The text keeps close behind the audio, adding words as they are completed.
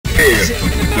prepared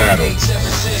for the battle.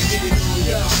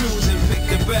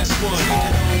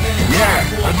 Yeah,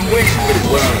 I've been waiting for it.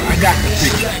 Well, I got the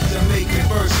picture.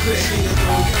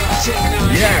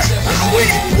 Yeah, I've been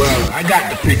waiting. Well, I got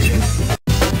the picture.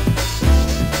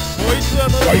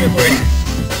 Are you ready?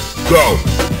 Go!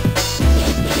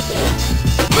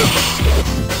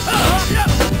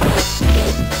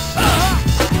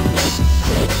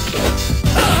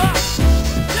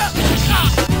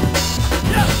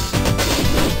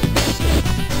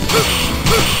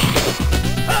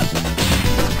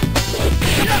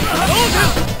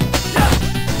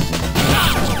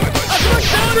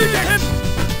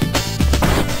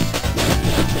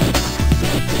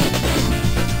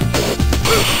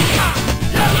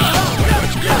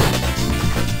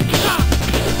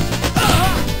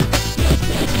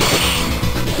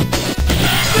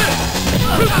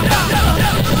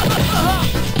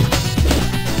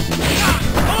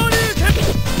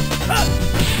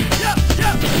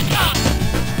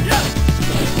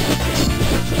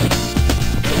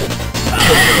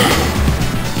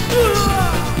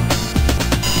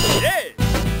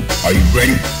 Are you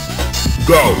ready?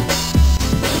 Go!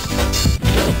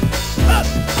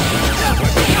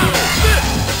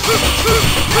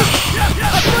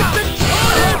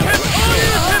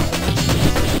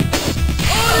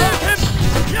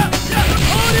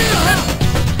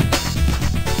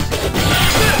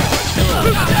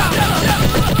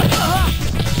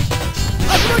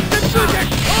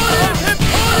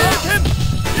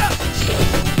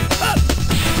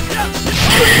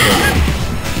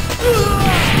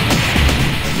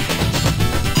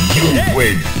 You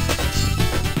win.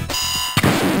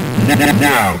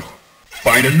 Now,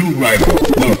 find a new rival.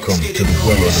 Welcome to the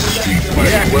world of the street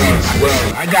fighter.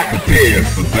 Well, I got prepared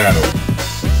for battle.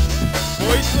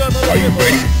 Are you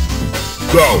ready?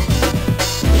 Go!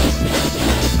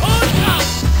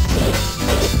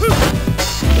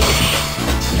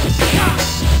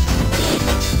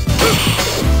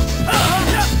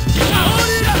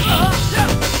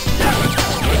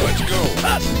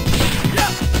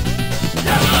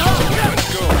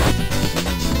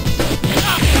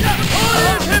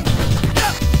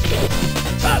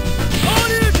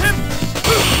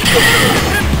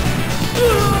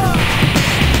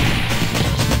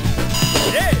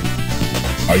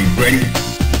 Are you ready?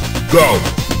 Go!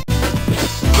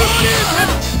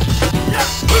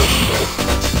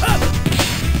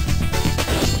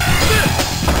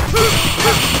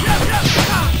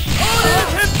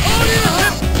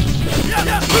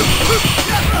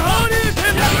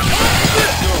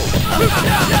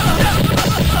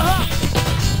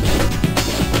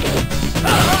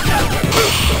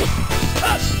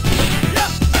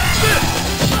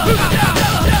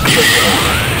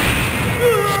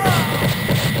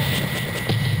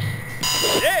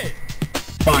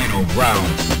 Final round.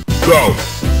 Go!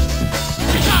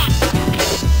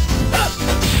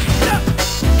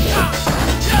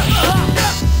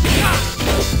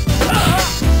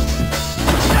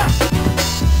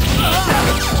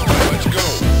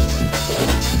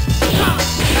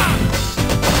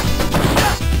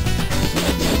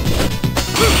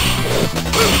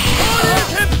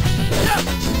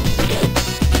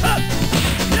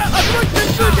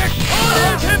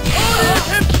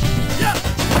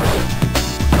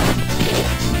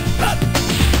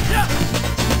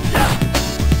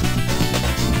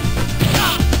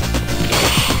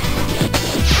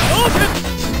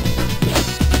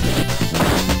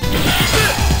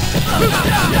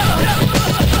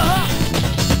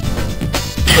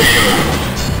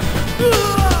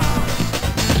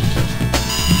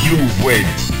 You win.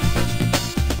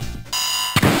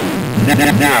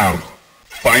 Now,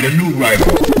 find a new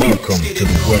rival. Welcome to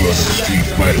the world of the street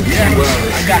fighter. Well,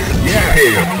 I got the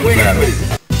prepared for battle.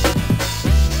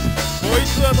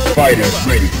 Fighters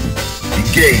ready.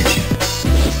 Engage.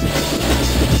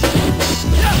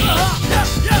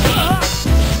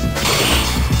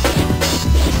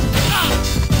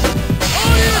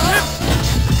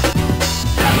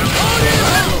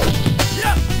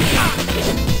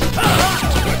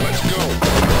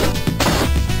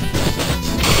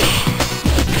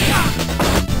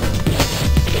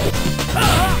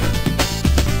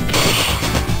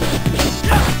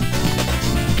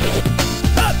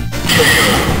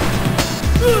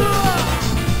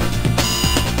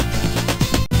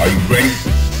 Are you ready?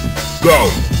 Go!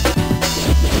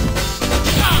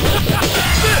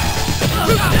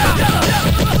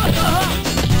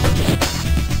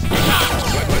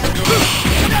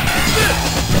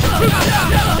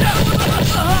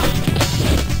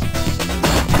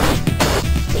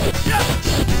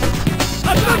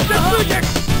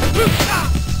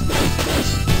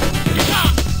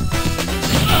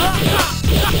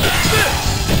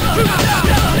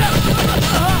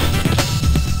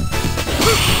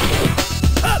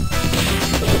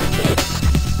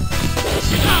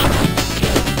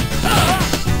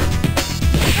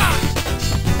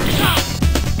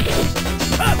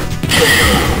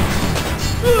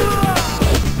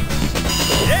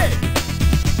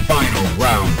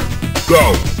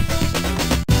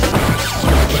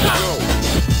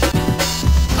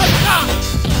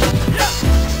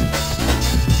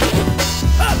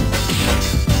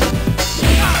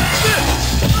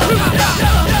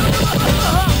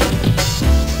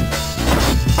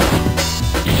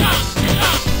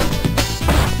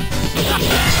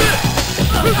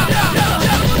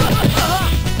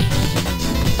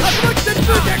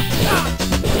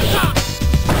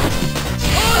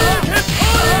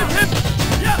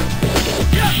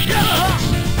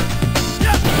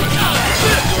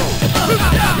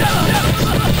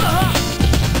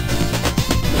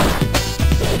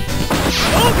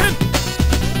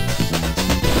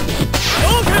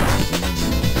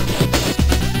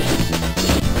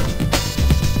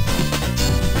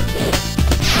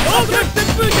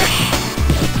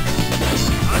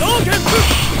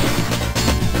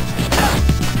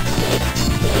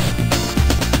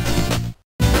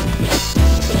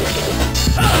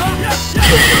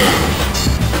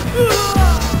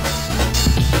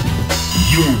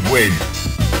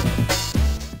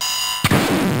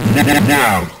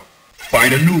 Now,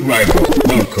 find a new rival.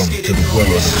 Welcome to the world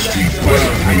of Street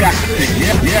Fighter 3.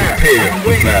 Prepare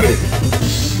for battle.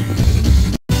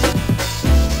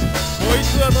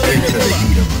 Into the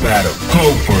heat of battle. Go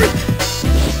for it.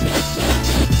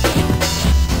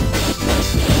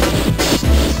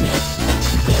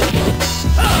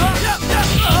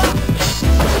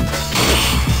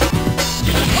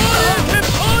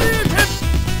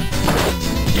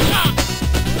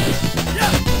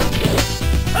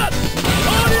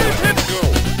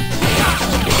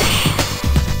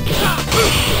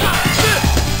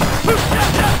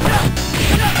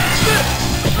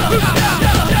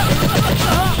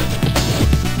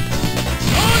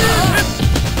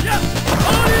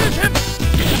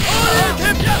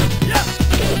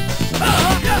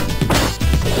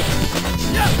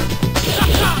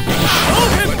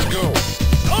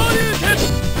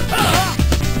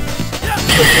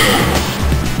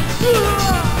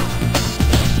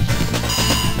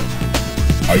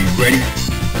 Are you ready?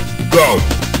 Go!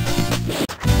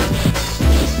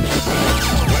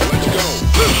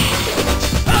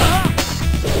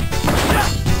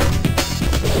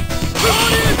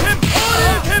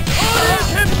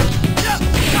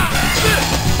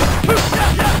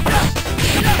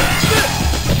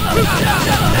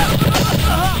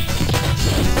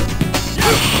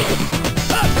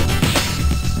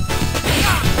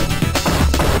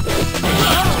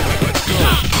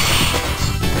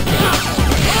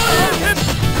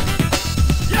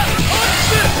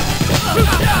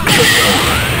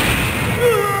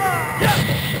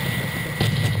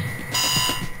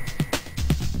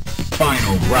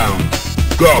 Final round.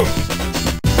 Go!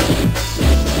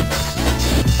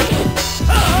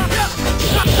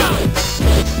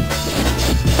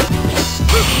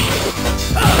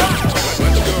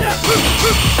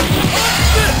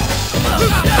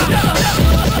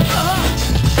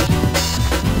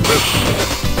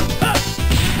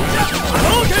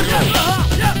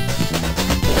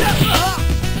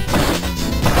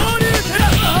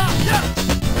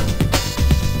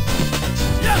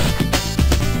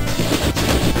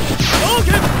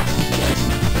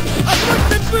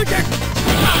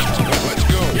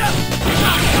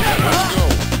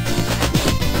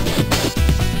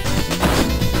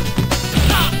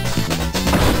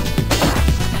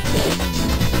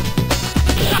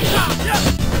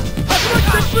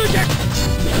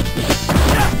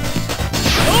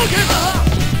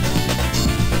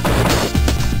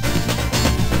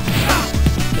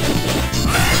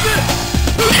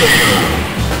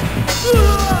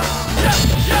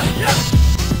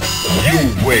 You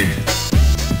win.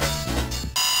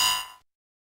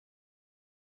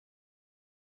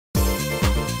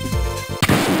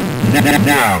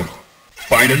 Now,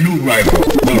 find a new rival.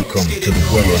 Welcome to the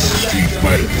world of Street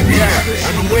Fighter 3.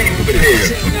 I've been waiting for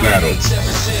battle.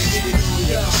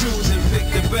 Choose and pick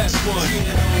the best one.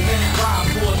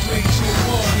 5, 4, 3, 2,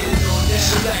 1.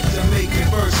 Select and make it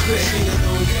first pick.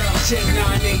 10,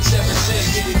 9, 8, 7,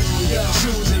 6.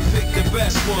 Choose and pick the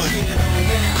best one.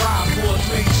 5, 4,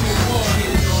 3, 2,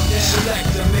 1.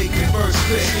 Select and make it first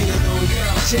pick.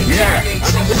 10, 9, 8,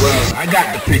 7, 6. Well, I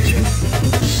got the picture.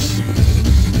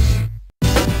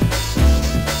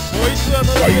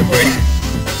 Are you ready?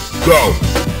 Go!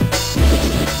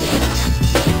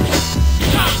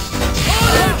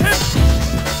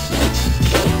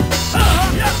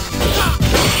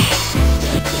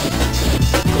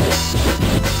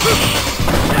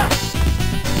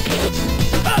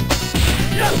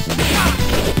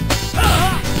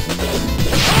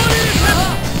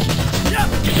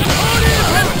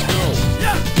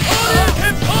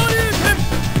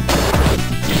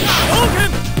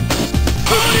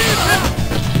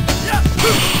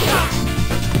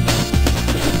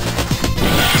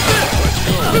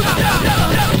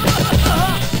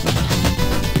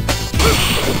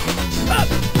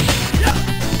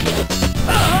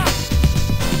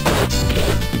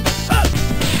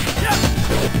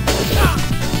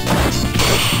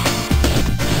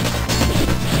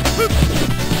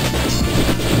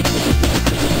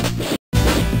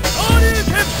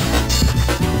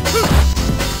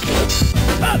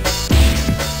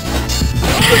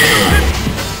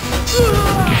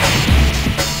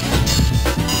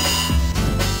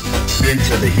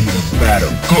 Into the heat of battle.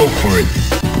 Go for it.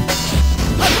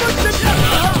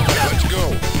 Let's go.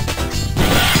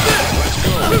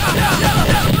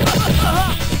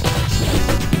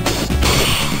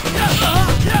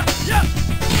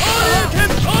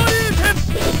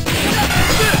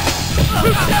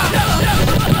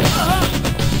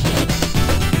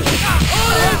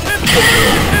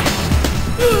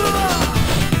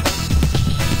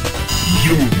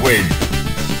 You win.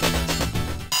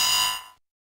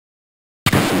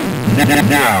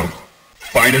 Now,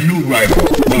 find a new rival.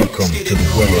 Welcome to the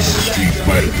world of Street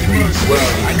Fighter 3. Well,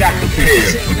 I got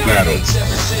prepared for battle.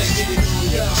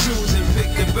 Choose and pick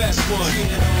the best one.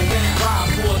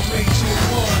 5, 4, 3, 2,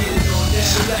 1.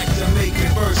 Select and make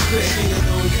your first pick.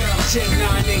 10,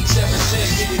 9, 8, 7,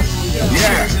 6.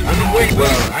 Yeah, I've been waiting.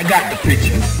 Well, I got the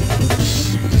picture.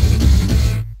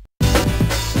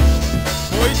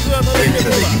 Into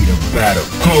the heat of battle.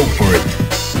 Go for it.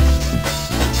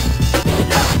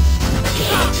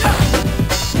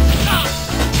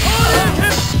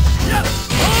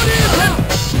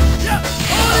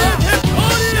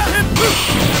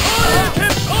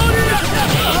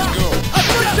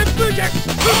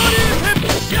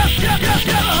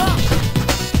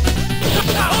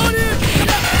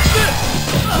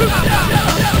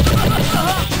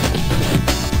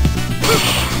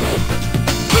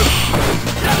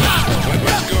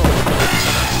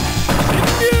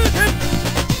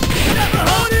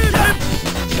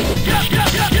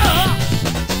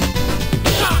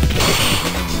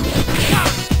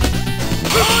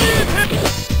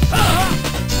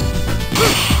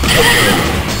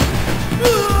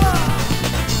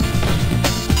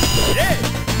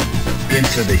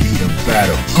 Into the heat of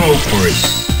battle. Go for it.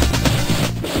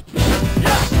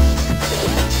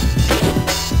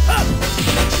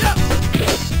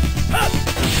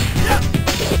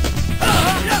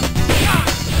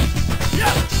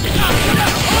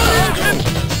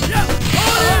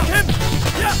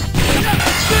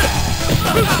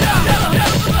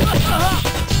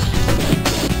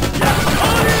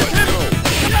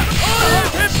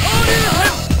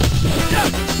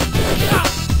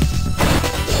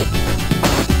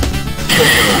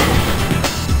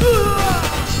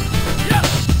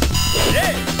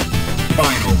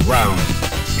 Final round.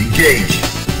 Engage.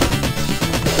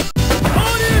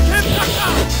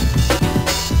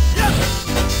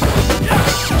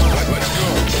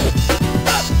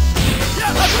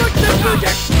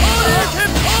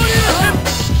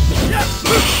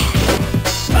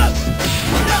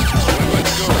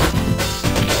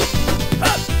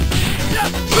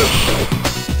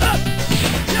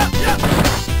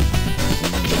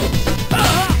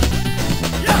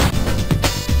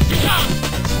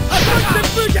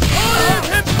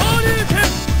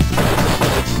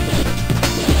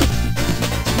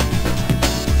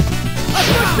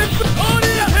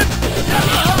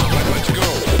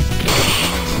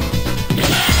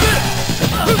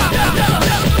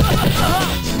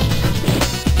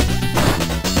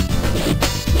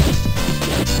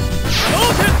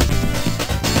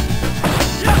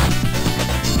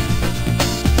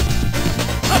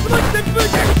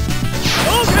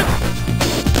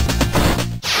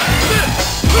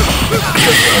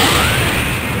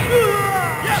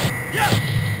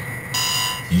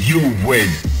 You win.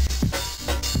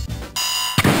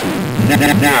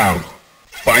 Now,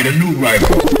 find a new rival.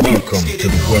 Welcome to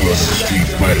the world of Street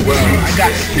Fighter. Well, I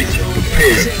got the picture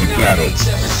prepared for battle.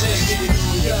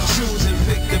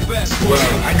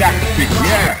 Well, I got the picture.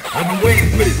 Yeah, I've been waiting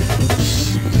for this.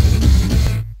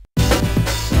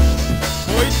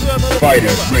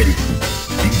 Fighters ready.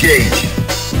 Engage.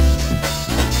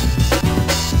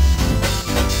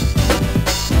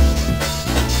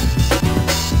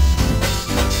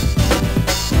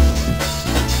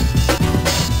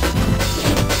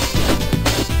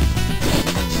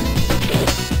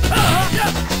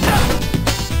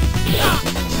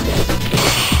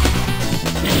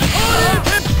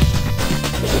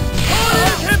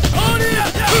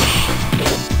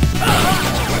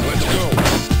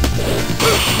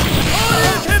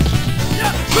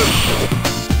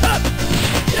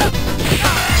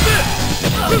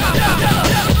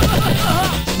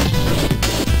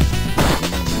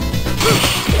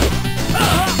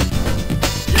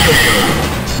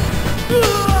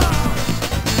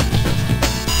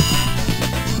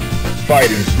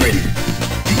 Fighters ready.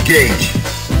 Engage.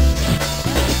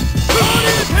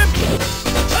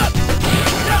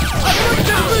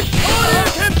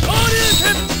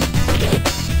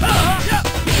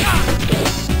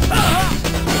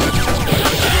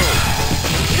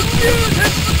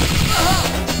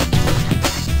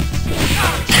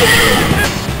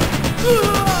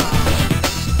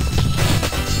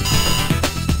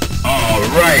 All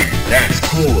right, that's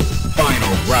cool.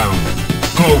 Final round.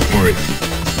 Go for it.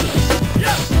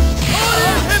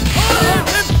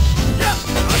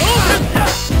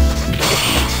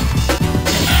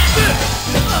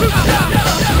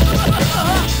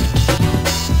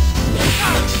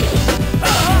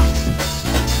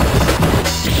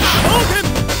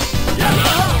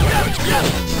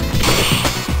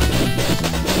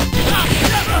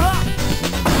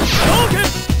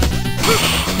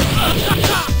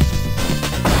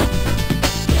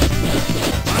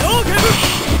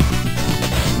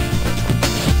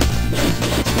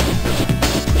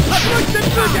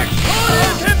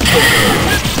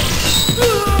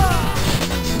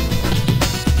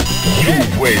 You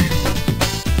win.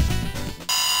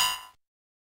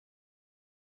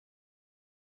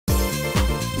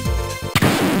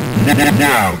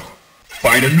 Now,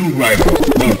 find a new rival.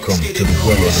 Welcome to the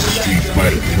world of Street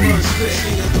Fighter 3.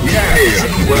 Yeah,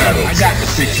 battle. I got the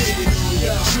picture.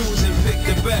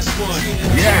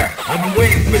 Yeah, I've been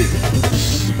waiting for this.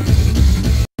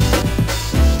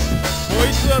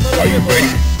 Are you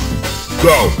ready?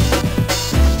 Go!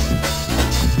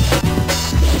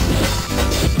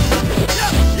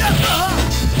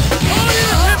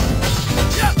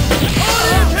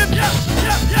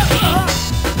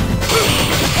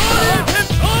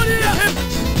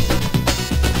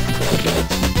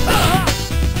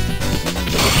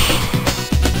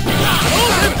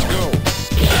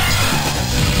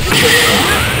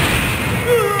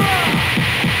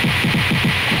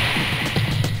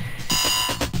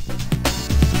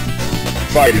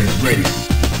 Fighters ready.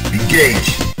 Engage.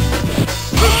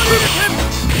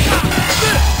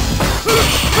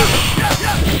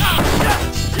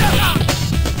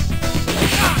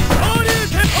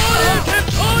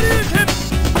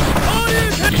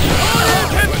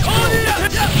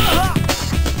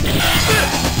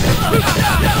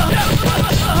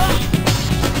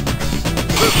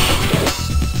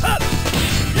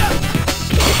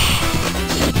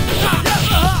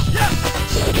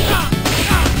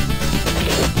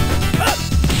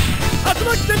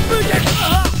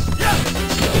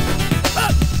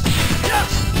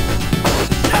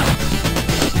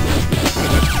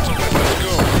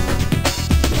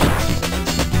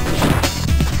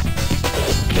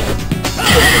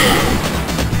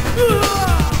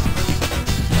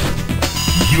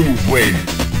 You win.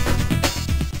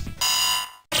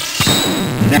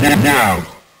 Now,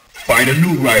 find a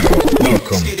new rival.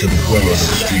 Welcome to the world of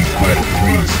Street Fighter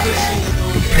 3.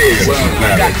 Prepare for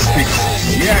battle.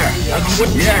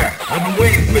 I've been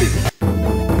waiting for this.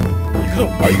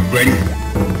 Are you ready?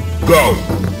 Go!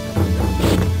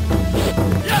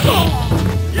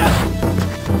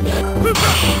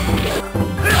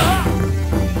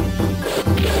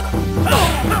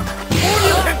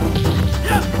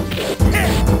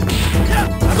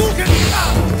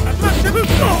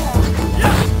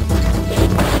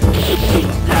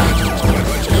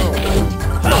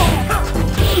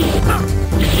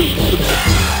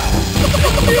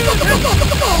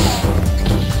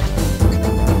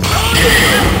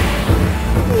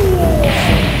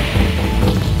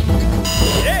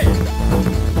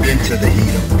 Into the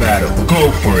heat of battle.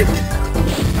 Go for it!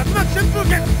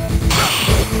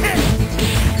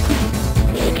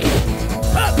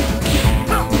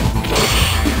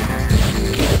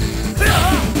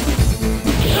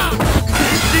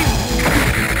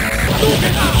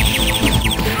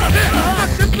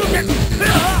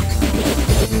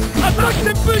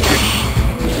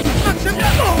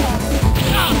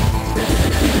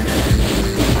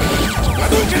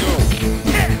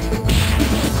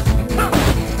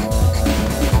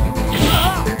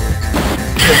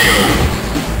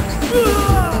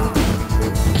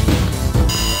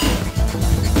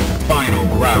 Final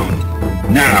round.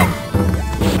 Now.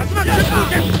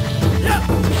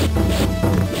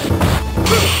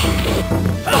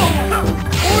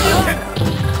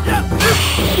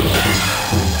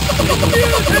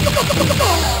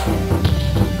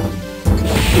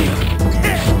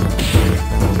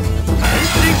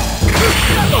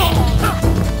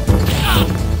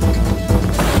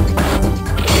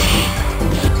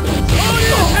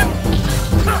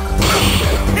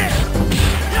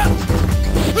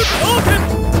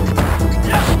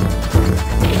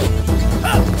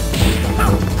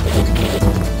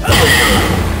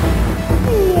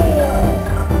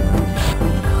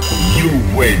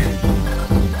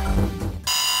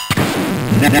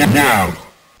 Now,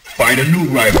 find a new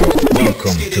rival.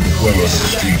 Welcome to the world of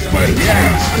Street Fighter 3.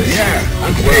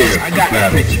 I'm here. I got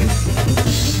the picture.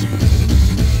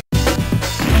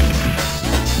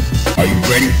 Are you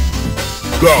ready?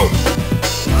 Go!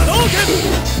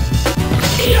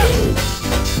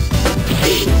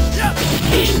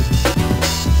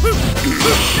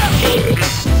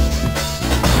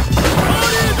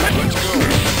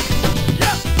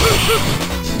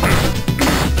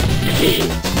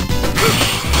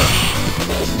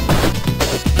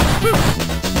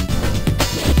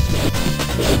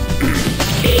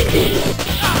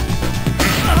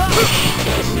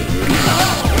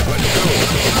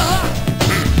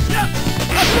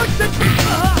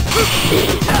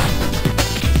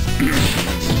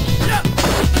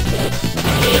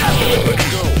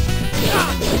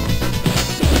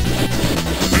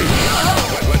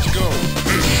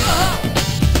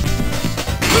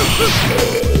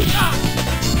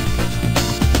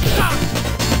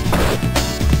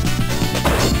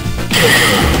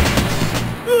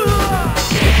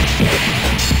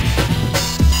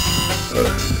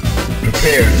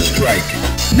 strike.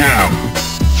 Now.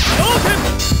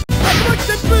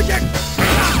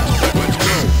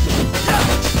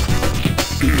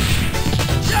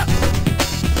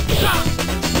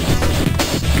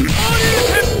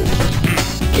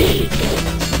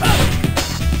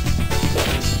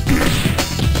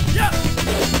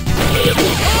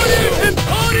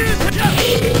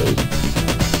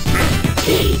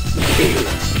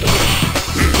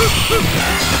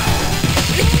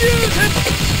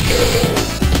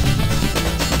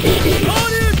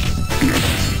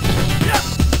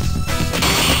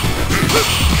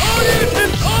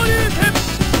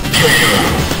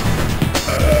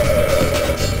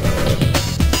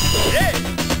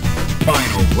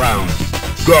 Final round.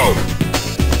 Go!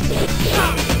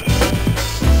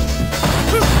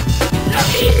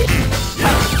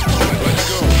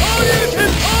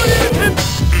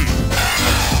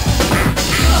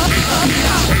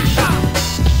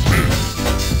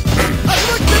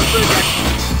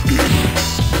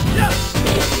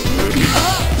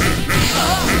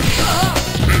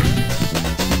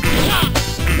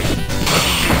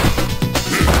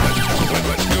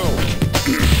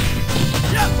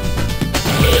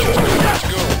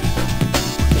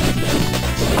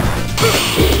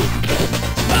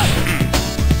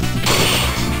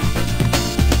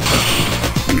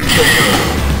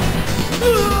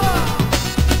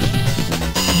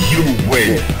 You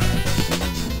win.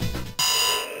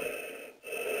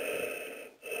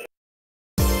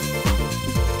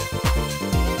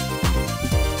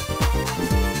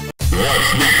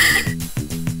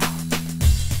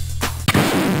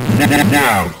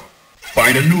 Now,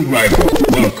 find a new rival.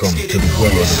 Welcome to the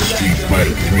world of Street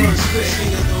Fighter 3.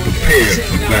 Prepare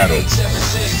for battle.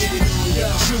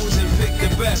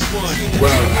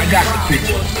 Well, I got the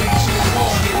picture.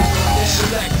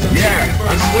 Yeah,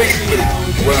 I'm waiting for it.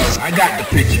 Well, I got the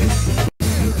picture.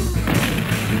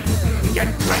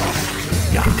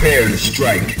 Prepare to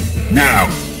strike. Now.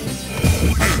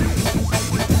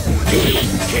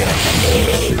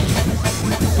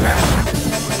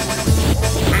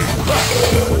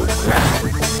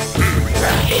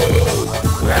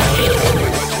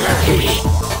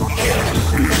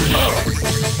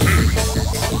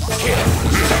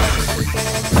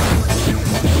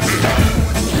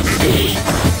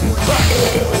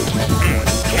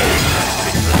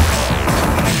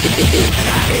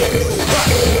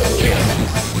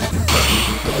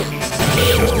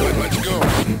 Let's go.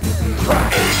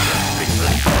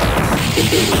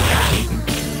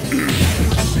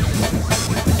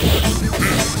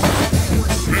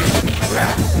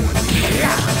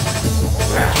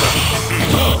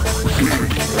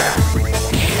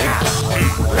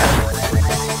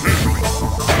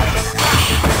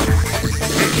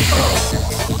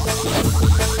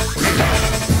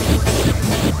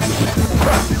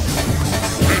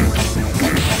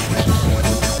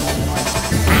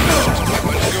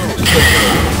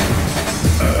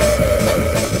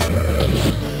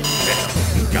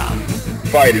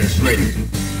 Fighters ready.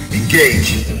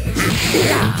 Engage.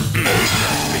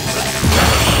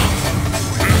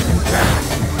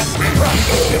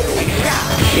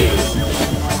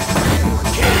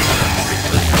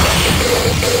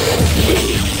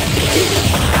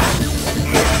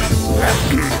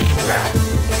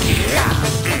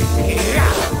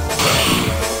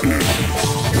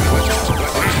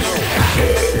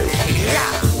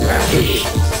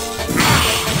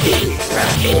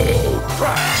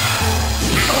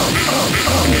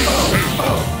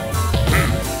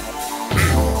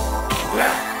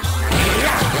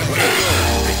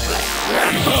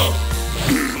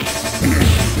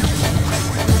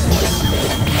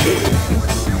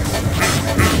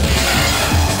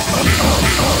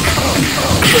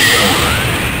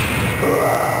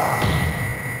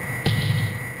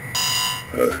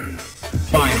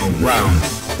 Final round.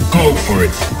 Go for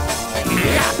it.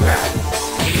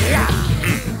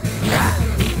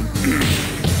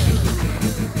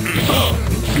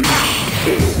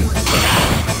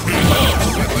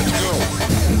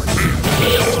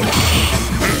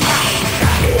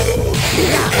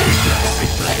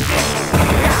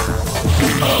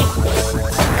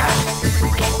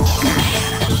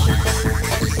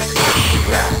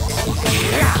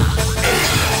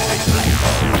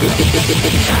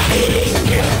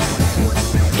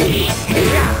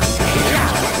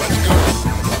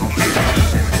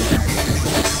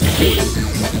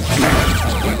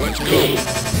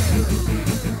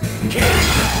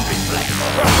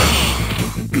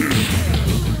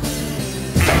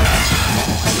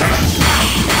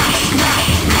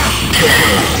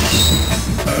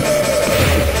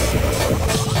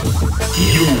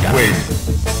 You win.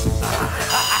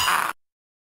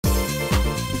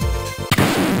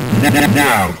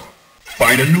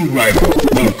 Find a new rival.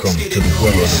 Welcome to the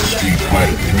world of Street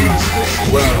Fighter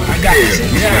 3. Well, I got you.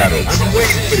 Yeah, I've been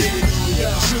waiting for this.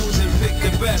 Choose and pick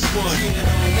the best one.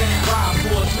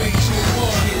 5, 4, 3, 2,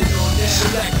 1.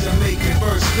 Select and make your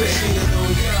first pick.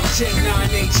 10, 9,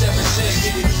 8, 7,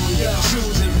 6.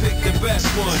 Choose and pick the best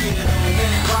one.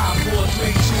 5, 4,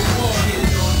 3, 2,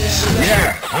 1.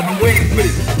 Yeah, I've been waiting for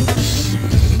this.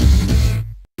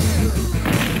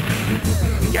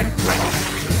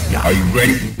 Are you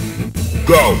ready?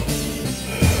 Go!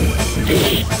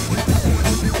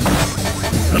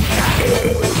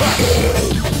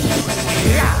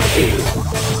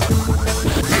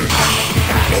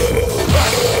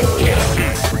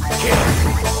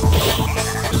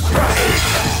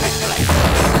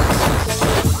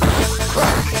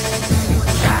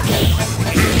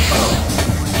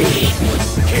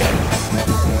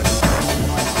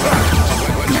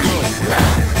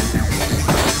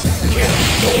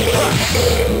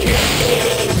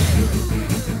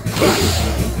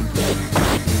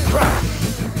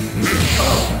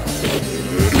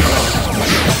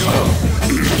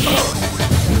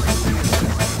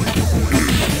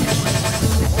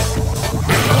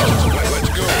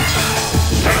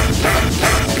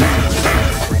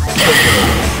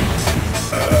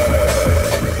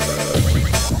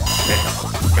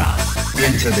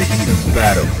 Into the heat of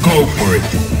battle. Go for it!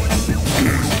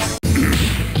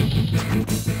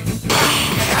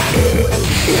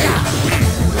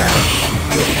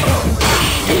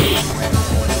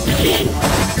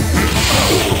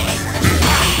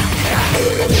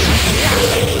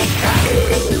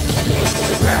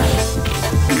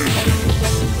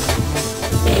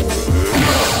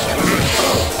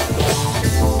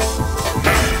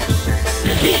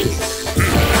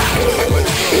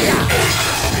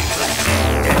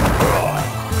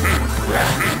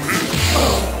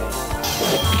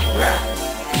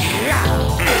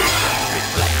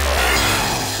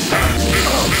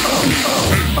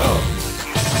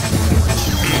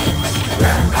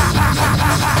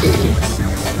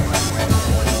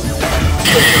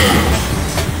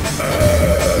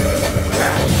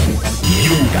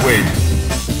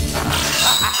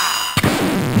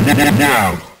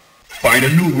 Now, find a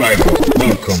new rival.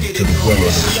 Welcome to the world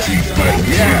of Street Fighter.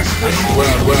 Yeah,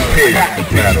 well, here's the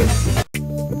battle.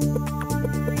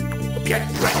 Get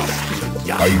ready.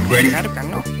 Are you ready?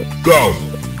 Go!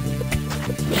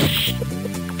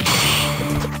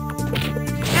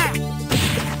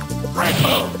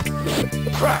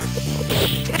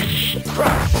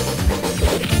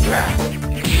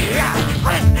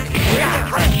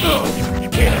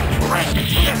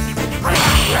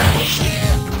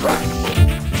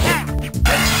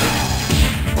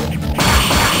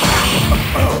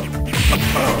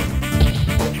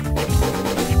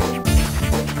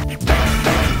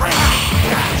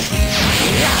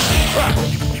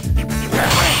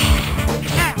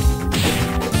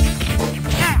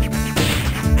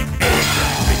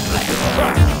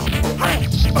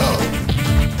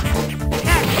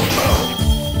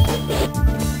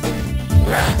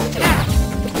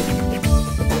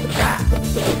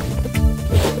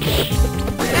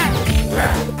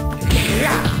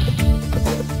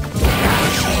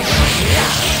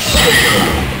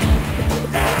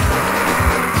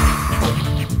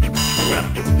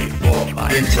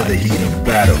 Into the heat of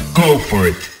battle. Go for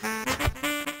it!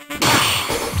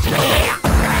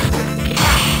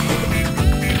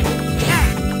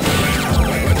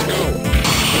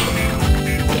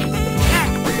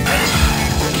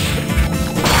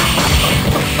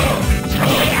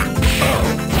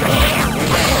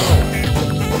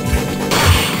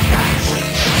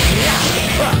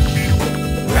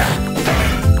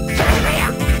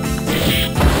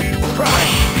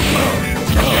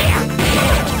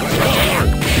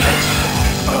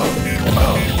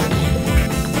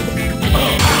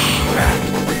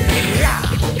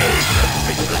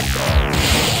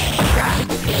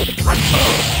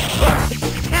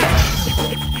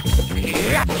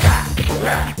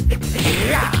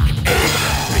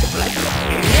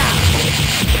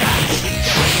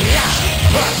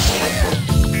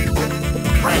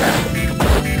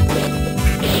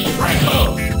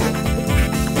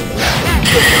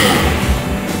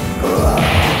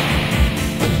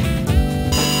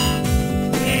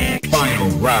 Final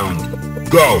round.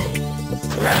 Go!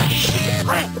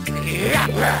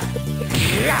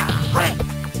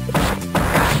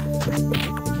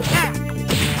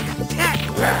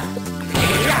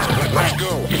 Let's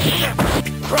go.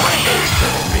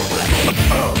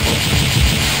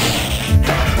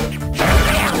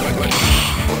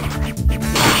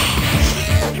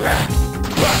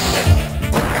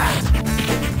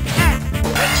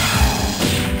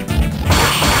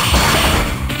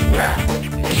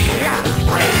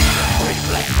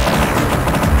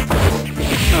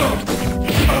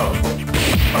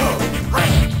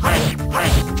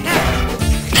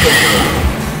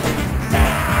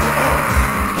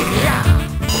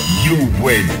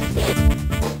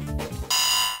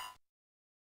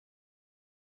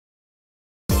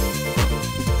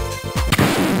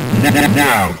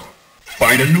 Now,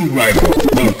 find a new rival.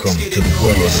 Welcome to the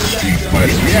world of the Street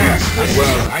Fighter. Yeah,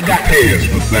 well, I got pairs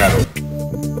for battle.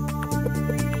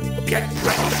 Get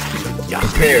ready.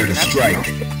 Prepare to strike.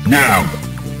 Now.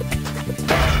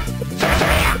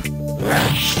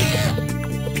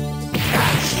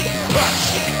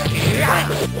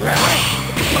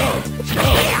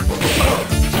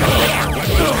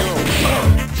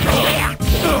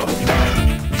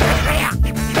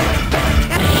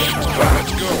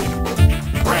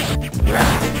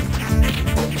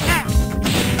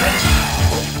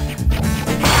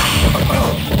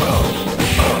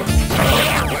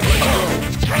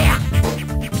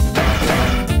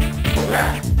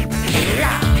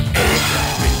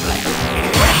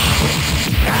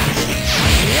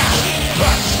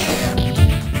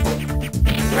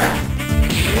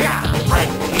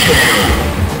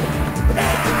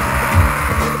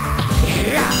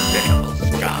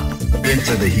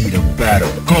 Into the heat of battle.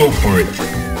 Go for it.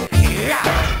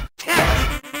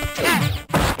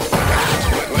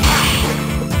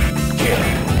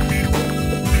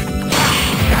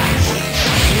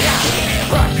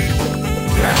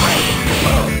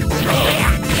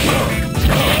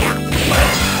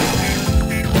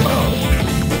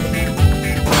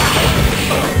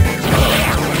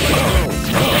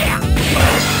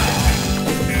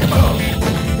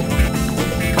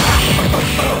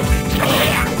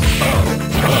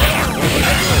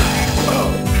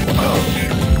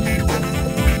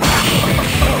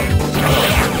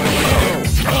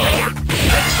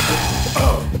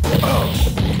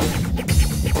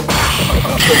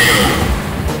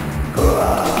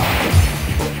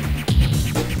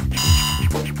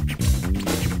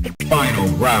 Final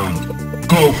round.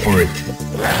 Go for it.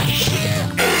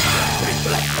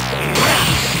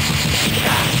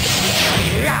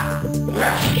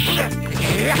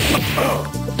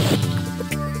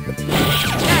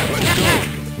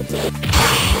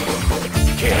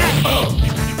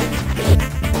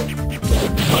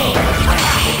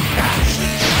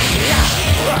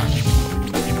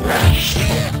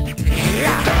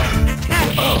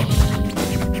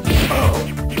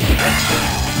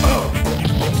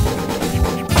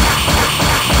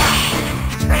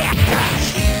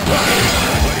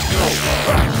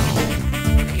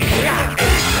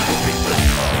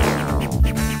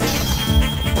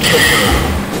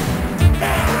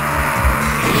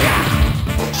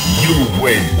 You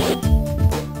win.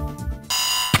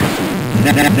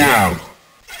 Now,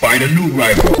 find a new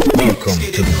rival. Welcome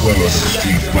to the world of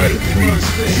Street Fighter 3.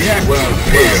 Yeah, well,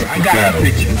 here, I got a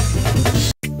picture.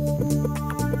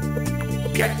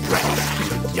 Get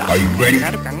ready. Are you ready?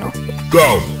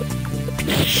 Go.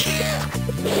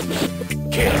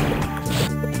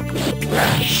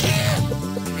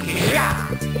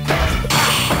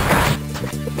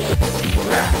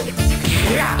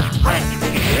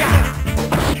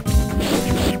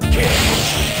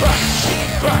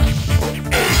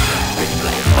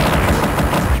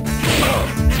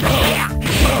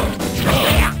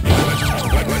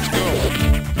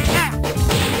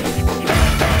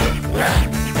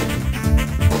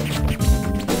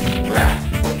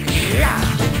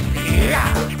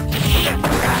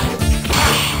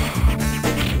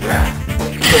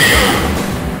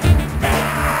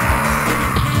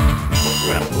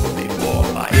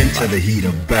 Into the heat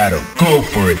of battle. Go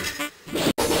for it.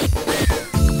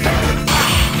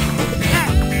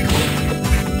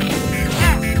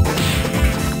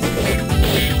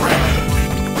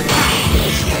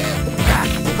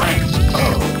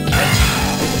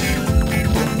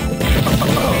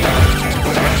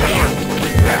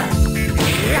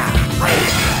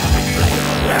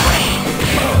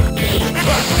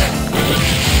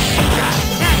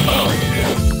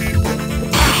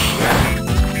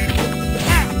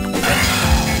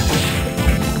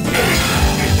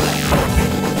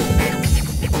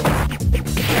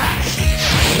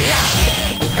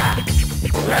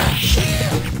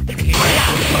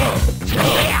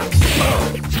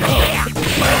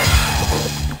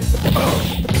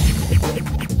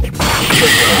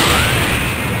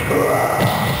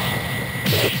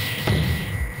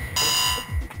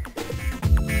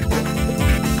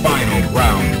 Final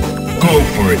round. Go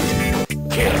for it.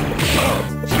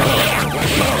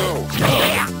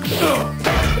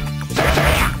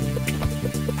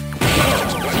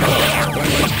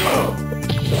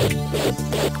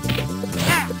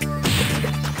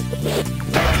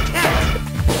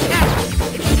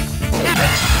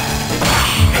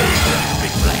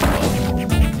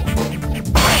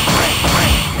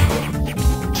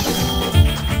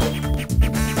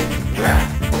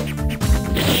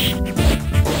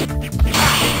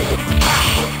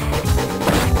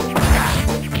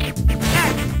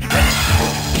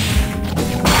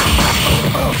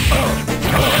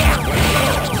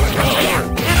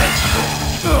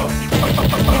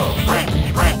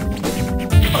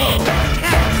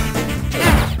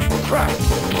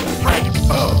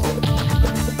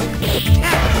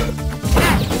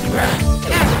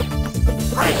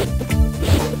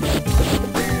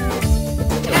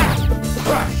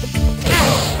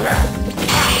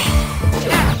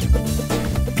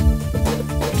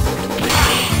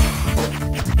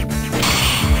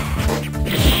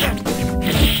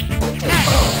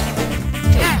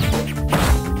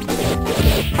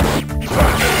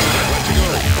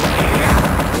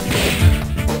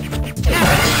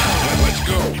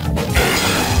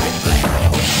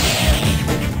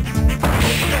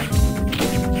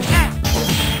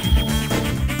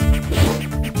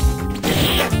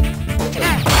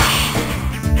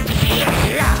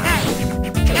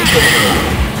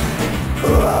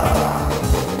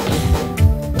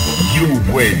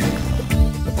 win.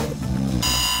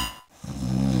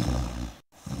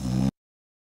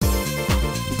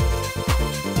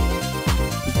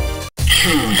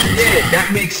 Yeah, that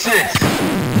makes sense.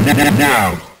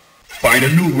 Now, find a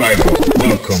new rival.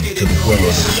 Welcome to the world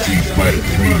of Street Fighter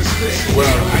 3.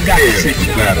 Well, I got to pick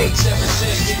the battle.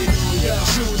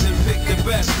 Choose and pick the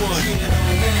best one.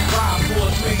 5, 4,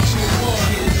 3, 2,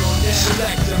 1.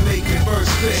 Select and make your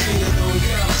first pick.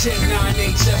 10, 9,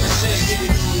 8, 7, 6.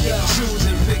 Choose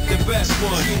and pick the best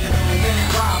one.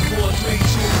 5, 4, 3, 2,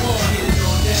 1.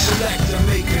 Select and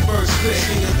make your first pick.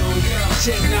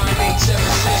 10, 9, 8, 7,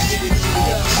 6.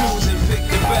 Choose and pick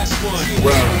the best one.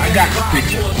 Well, I got the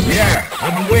picture. Yeah,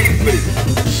 I've been waiting for this.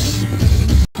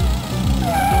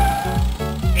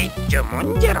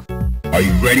 Are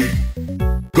you ready?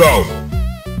 Go!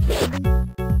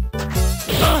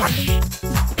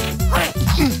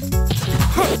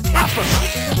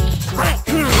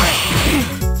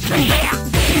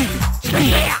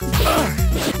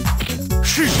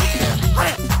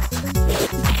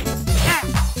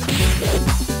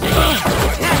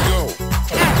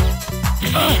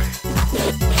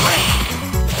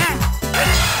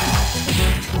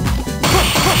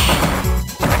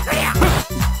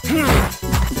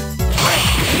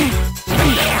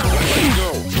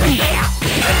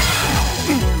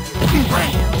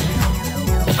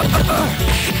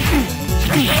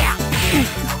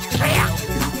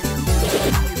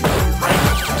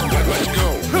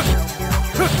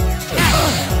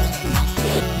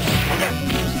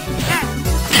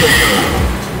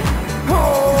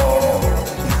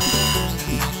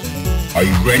 Are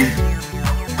you ready?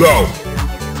 Go!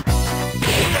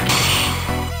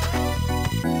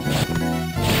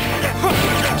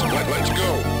 Let's go!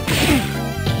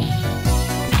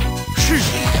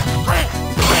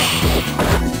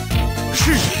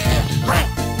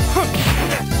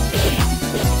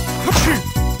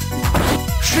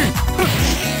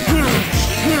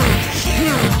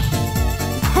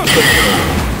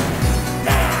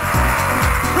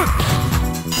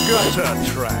 Gutter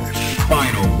trash.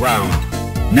 Final round.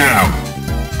 Now!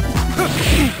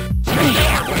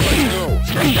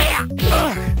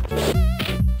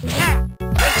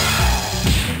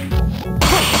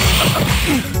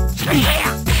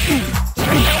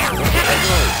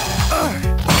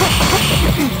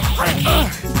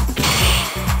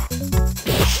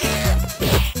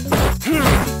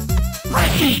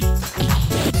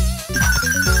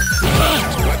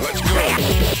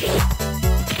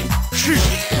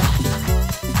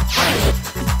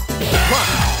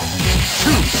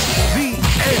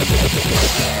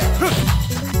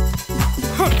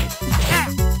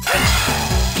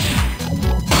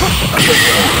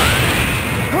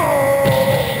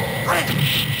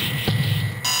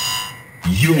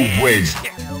 You win.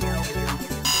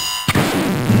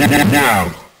 Now,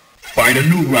 find a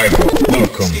new rival.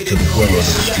 Welcome to the world of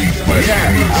Street Fighter 3.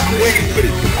 I'm waiting for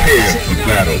this. Prepare for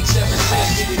battle.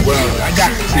 Well, I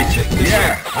got the picture.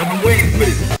 Yeah, I've been waiting for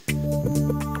this.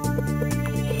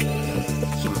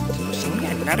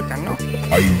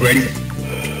 Are you ready?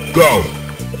 Go!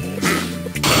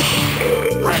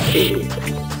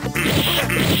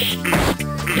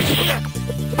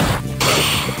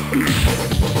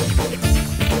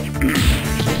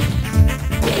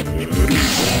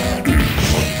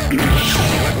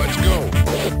 Let's go!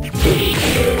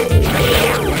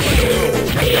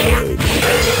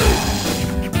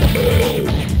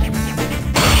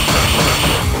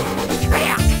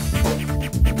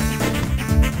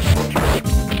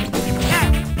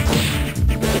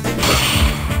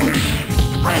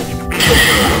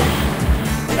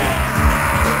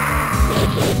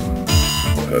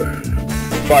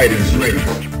 Fighters ready.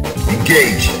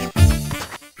 Engage.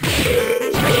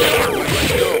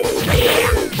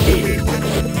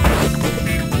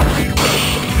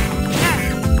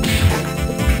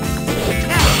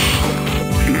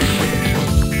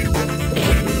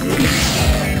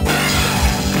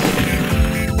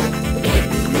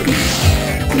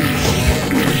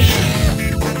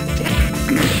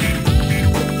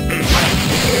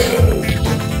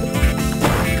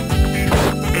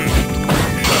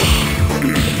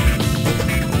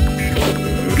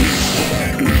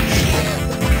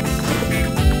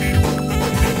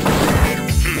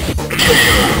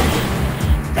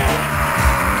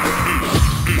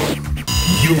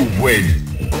 You win.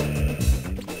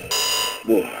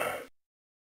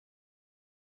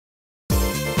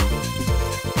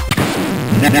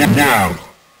 Now,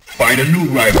 find a new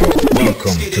rival.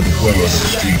 Welcome to the world of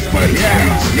Street Fighter 3.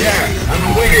 Yeah,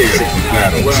 I'm waiting for this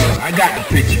battle. Well, I got the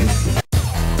picture.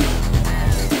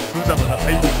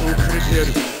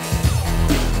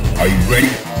 Are you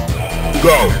ready?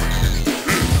 Go!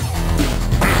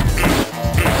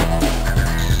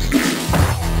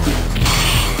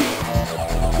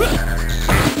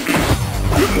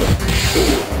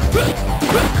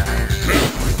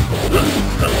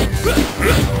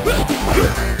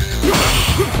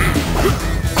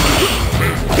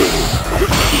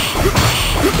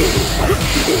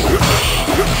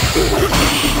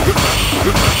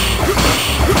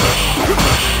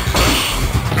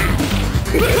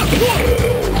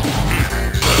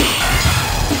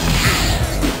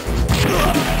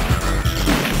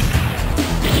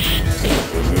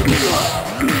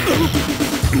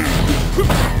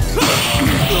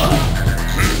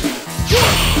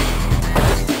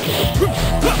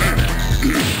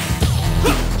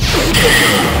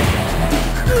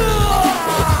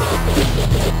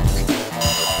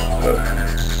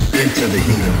 Into the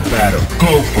heat of battle.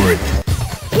 Go for it.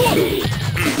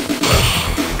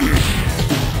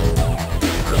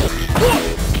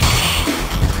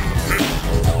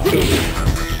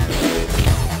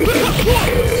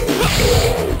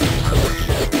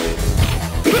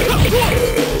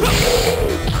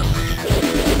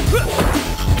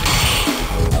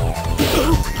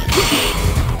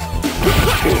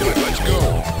 Let's go.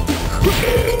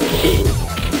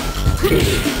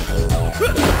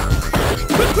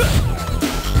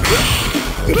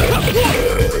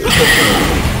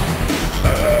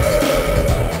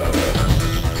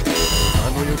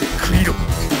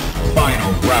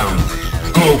 Final round.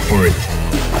 Go for it.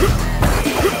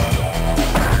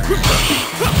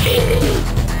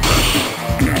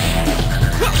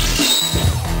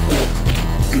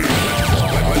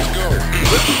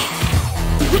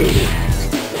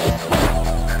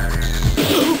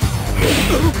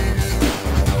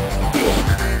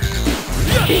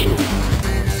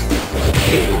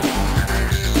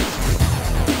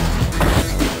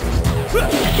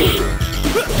 Let's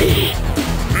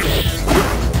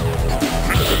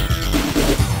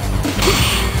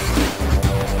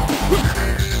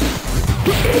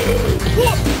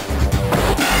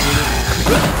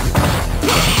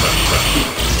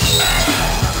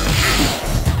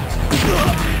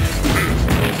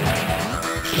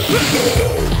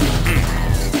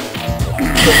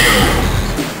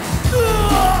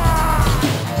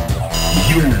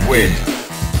You win.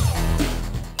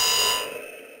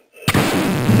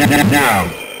 Now,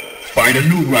 find a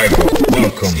new rival.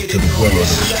 Welcome to the world of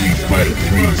Street Fighter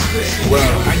 3.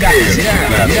 Well, I got it.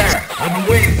 Yeah. I've been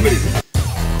waiting for this.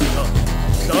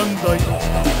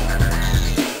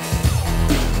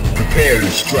 Prepare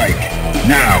to strike.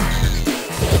 Now.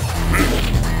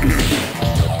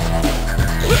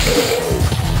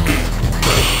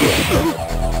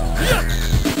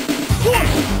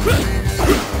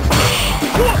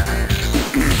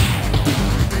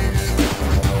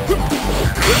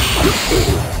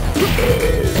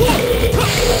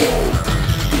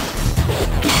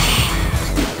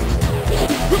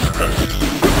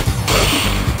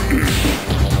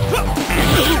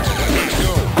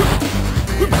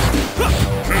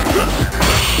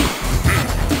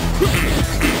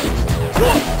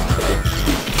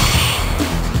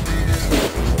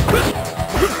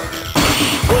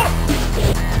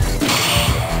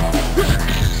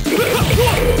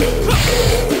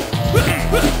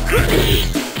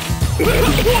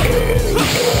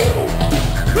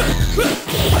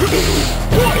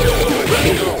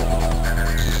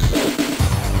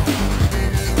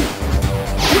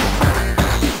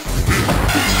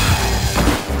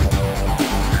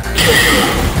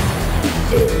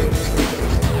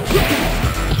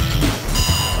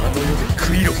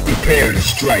 Prepare to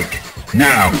strike.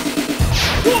 Now.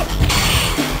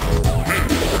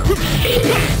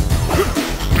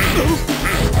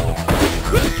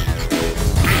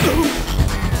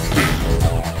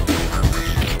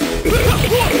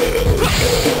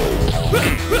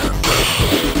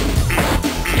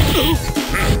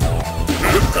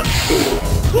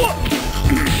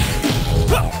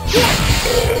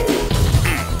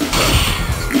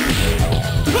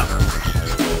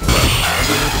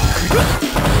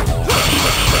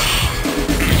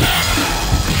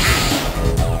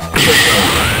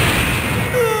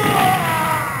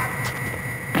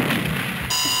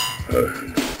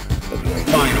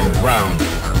 Final round.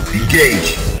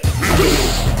 Engage.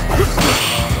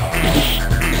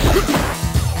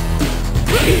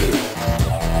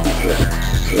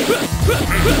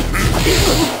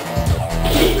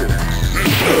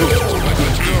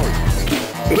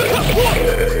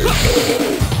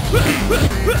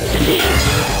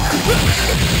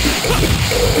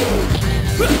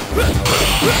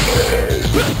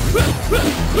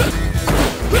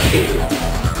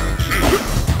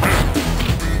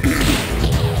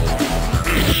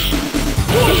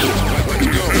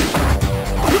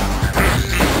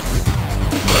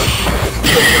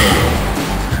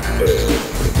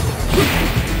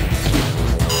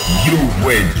 You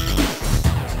win.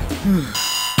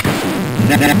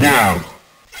 Now,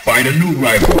 find a new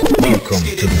rival. Welcome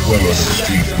to the world of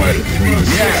Street Fighter 3.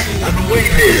 Yeah, I've been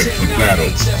waiting here for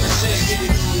battle.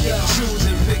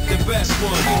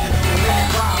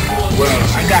 Well,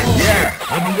 I got it. Yeah,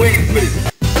 I've been waiting for this.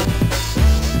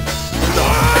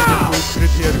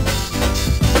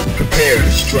 Prepare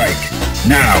to strike.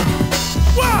 Now.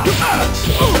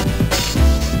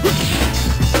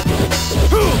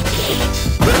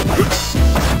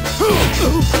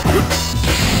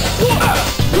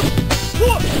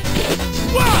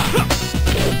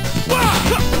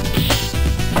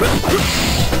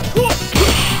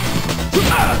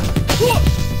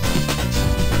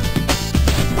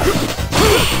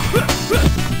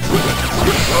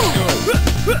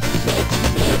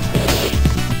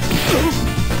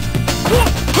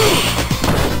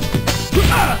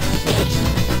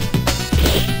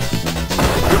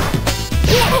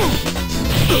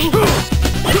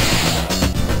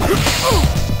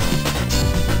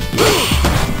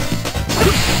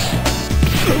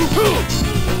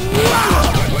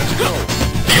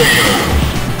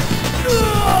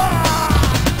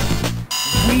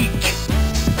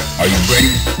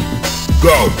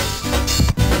 Go!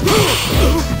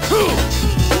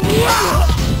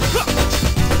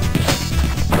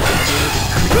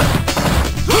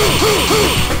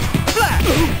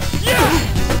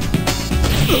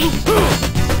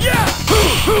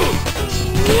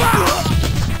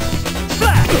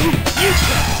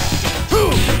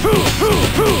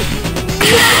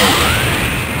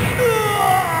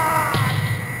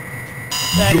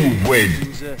 You win.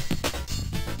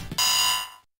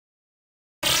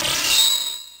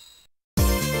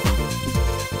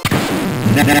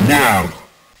 Now,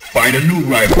 find a new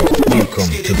rival. Welcome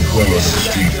to the world of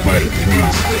Street Fighter 3.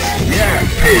 Yeah,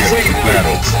 prepare for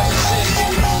battle.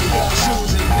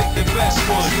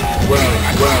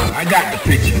 Well, I got the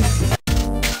picture.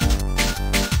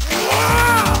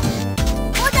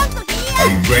 Are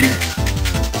you ready?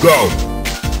 Go!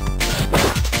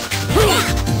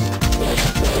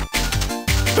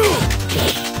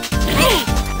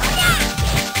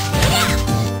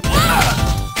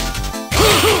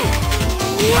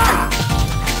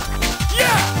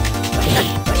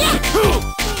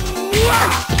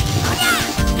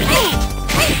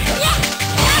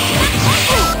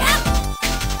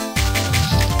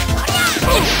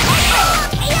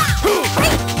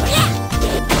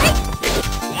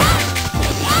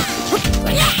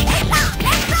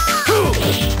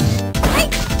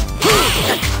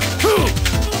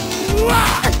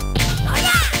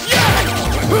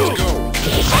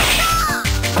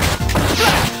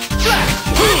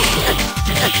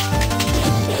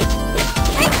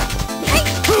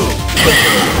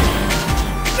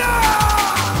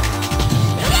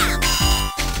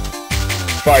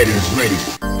 Fighters ready.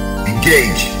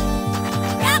 Engage.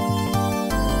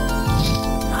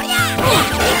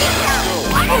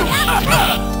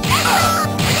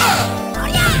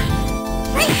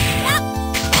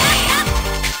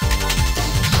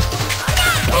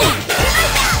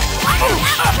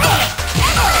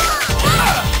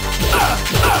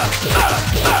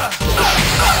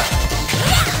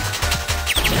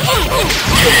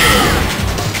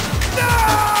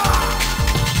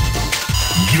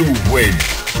 You win.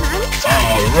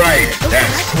 Alright,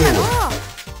 that's